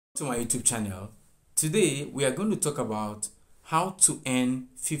to my YouTube channel. Today we are going to talk about how to earn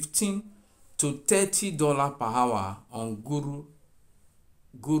 $15 to $30 per hour on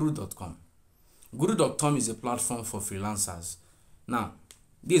Guru.com. Guru.com is a platform for freelancers. Now,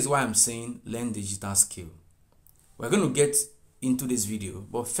 this is why I'm saying learn digital skill. We're going to get into this video,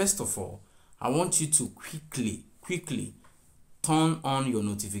 but first of all, I want you to quickly turn on your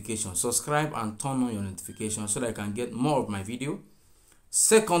notification. Subscribe and turn on your notification so that I can get more of my video.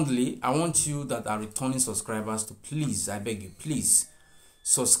 Secondly, I want you that are returning subscribers to please, I beg you, please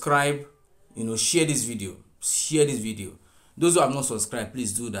subscribe, share this video. Those who have not subscribed,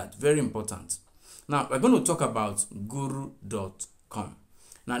 please do that. Very important. Now, we're going to talk about Guru.com.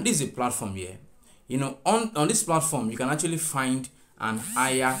 Now, this is a platform here. On this platform, you can actually find and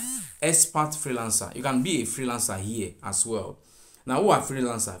hire expert freelancer. You can be a freelancer here as well. Now, who are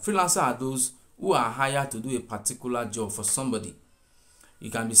freelancers? Freelancers are those who are hired to do a particular job for somebody.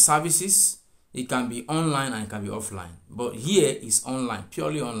 It can be services, it can be online, and it can be offline. But here is online,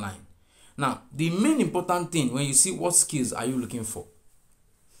 purely online. Now, the main important thing when you see what skills are you looking for,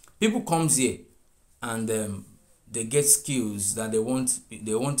 people comes here and they get skills that they want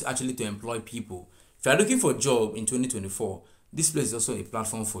actually to employ people. If you are looking for a job in 2024, this place is also a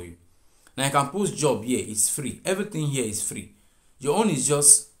platform for you. Now, you can post job here, it's free. Everything here is free. Your own is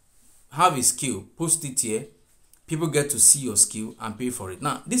just have a skill, post it here. People get to see your skill and pay for it.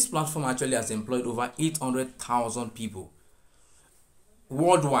 Now, this platform actually has employed over 800,000 people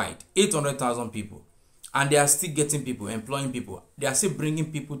worldwide. 800,000 people. And they are still getting people, employing people. They are still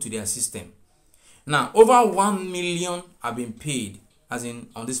bringing people to their system. Now, over $1 million have been paid, as in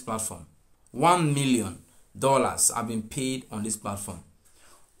on this platform. $1 million have been paid on this platform.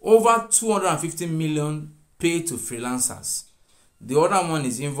 Over 250 million paid to freelancers. The other one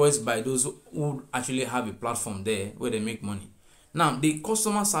is invoiced by those who actually have a platform there where they make money. Now, the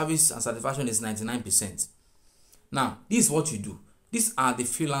customer service and satisfaction is 99%. Now, this is what you do. These are the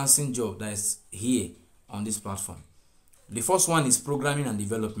freelancing job that is here on this platform. The first one is programming and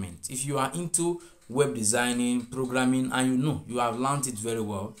development. If you are into web designing, programming, and you have learned it very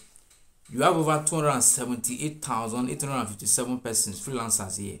well, you have over 278,857 persons,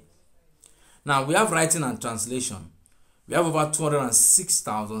 freelancers here. Now, we have writing and translation. We have over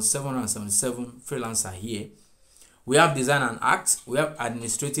 206,777 freelancers here. We have design and art. We have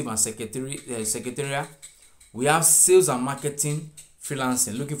administrative and secretarial. We have sales and marketing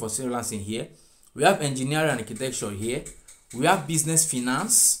freelancing, looking for freelancing here. We have engineering and architecture here. We have business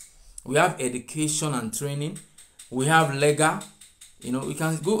finance. We have education and training. We have legal. We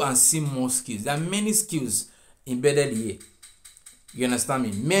can go and see more skills. There are many skills embedded here. You understand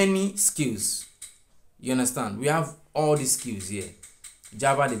me? Many skills. You understand? We have all these skills here.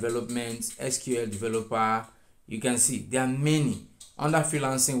 Java development, SQL developer. You can see there are many. Under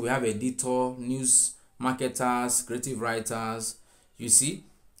freelancing, we have editor, news marketers, creative writers. You see,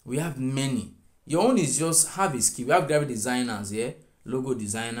 we have many. Your own is just have a skill. We have graphic designers here, logo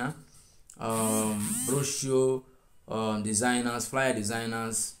designer, brochure designers, flyer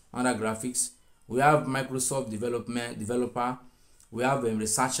designers, under graphics. We have Microsoft developer. We have a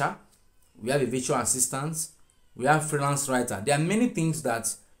researcher. We have a virtual assistant. We have freelance writer. There are many things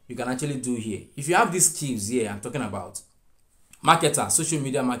that you can actually do here. If you have these skills here, I'm talking about marketers, social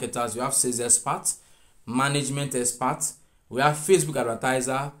media marketers. We have sales experts, management experts. We have Facebook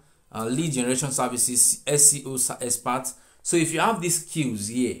advertiser, lead generation services, SEO experts. So if you have these skills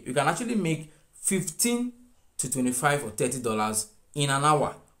here, you can actually make $15 to $25 or $30 in an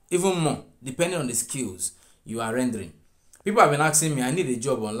hour, even more, depending on the skills you are rendering. People have been asking me, I need a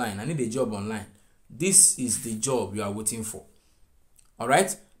job online. This is the job you are waiting for. All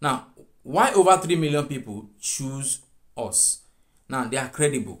right. Now, why over 3 million people choose us? Now, they are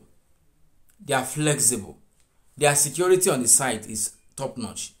credible. They are flexible. Their security on the site is top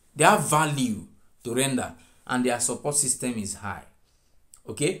notch. They have value to render and their support system is high.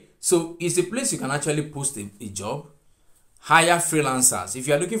 Okay. So it's a place you can actually post a job, hire freelancers. If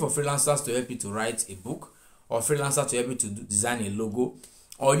you are looking for freelancers to help you to write a book, or freelancer to help you to design a logo,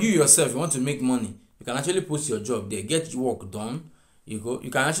 or you yourself, you want to make money, you can actually post your job there, get your work done. You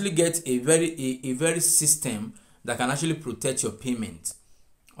can actually get a very system that can actually protect your payment.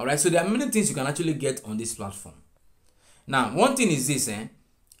 All right. So there are many things you can actually get on this platform. Now, one thing is this: in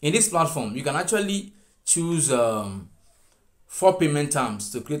this platform, you can actually choose 4 payment terms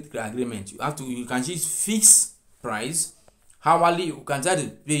to create the agreement. You can choose fixed price, hourly. You can try to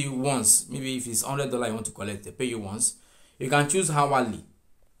pay you once. Maybe if it's $100 you want to collect, they pay you once. You can choose hourly.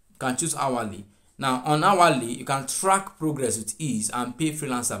 Now, on hourly, you can track progress with ease and pay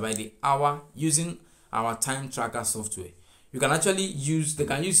freelancer by the hour using our time tracker software. You can actually use, they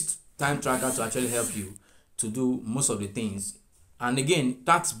can use time tracker to actually help you to do most of the things. And again,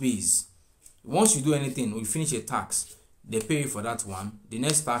 tax base. Once you do anything, you finish a tax, they pay you for that one. The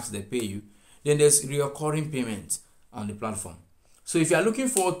next tax they pay you. Then there's recurring payment on the platform. So if you are looking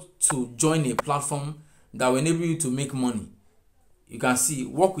forward to join a platform that will enable you to make money, you can see,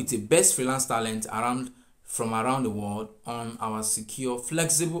 work with the best freelance talent from around the world on our secure,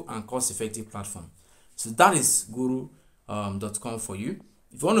 flexible, and cost-effective platform. So that is Guru.com for you.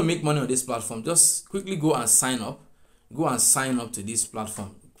 If you want to make money on this platform, just quickly go and sign up. Go and sign up to this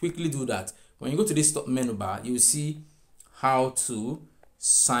platform. Quickly do that. When you go to this top menu bar, you will see how to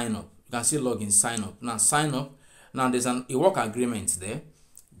sign up. You can see login, sign up. Now sign up. Now there's a work agreement there.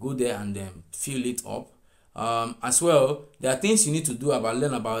 Go there and then fill it up. As well, there are things you need to do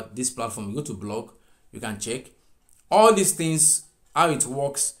learn about this platform. You go to blog, you can check all these things, how it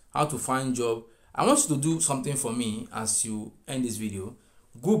works, how to find job. I want you to do something for me as you end this video.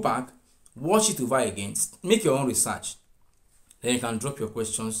 Go back, watch it over again, make your own research. Then you can drop your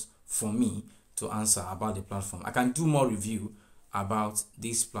questions for me to answer about the platform. I can do more review about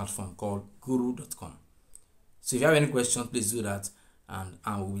this platform called Guru.com. So if you have any questions, please do that and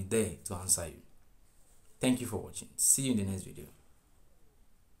I will be there to answer you. Thank you for watching. See you in the next video.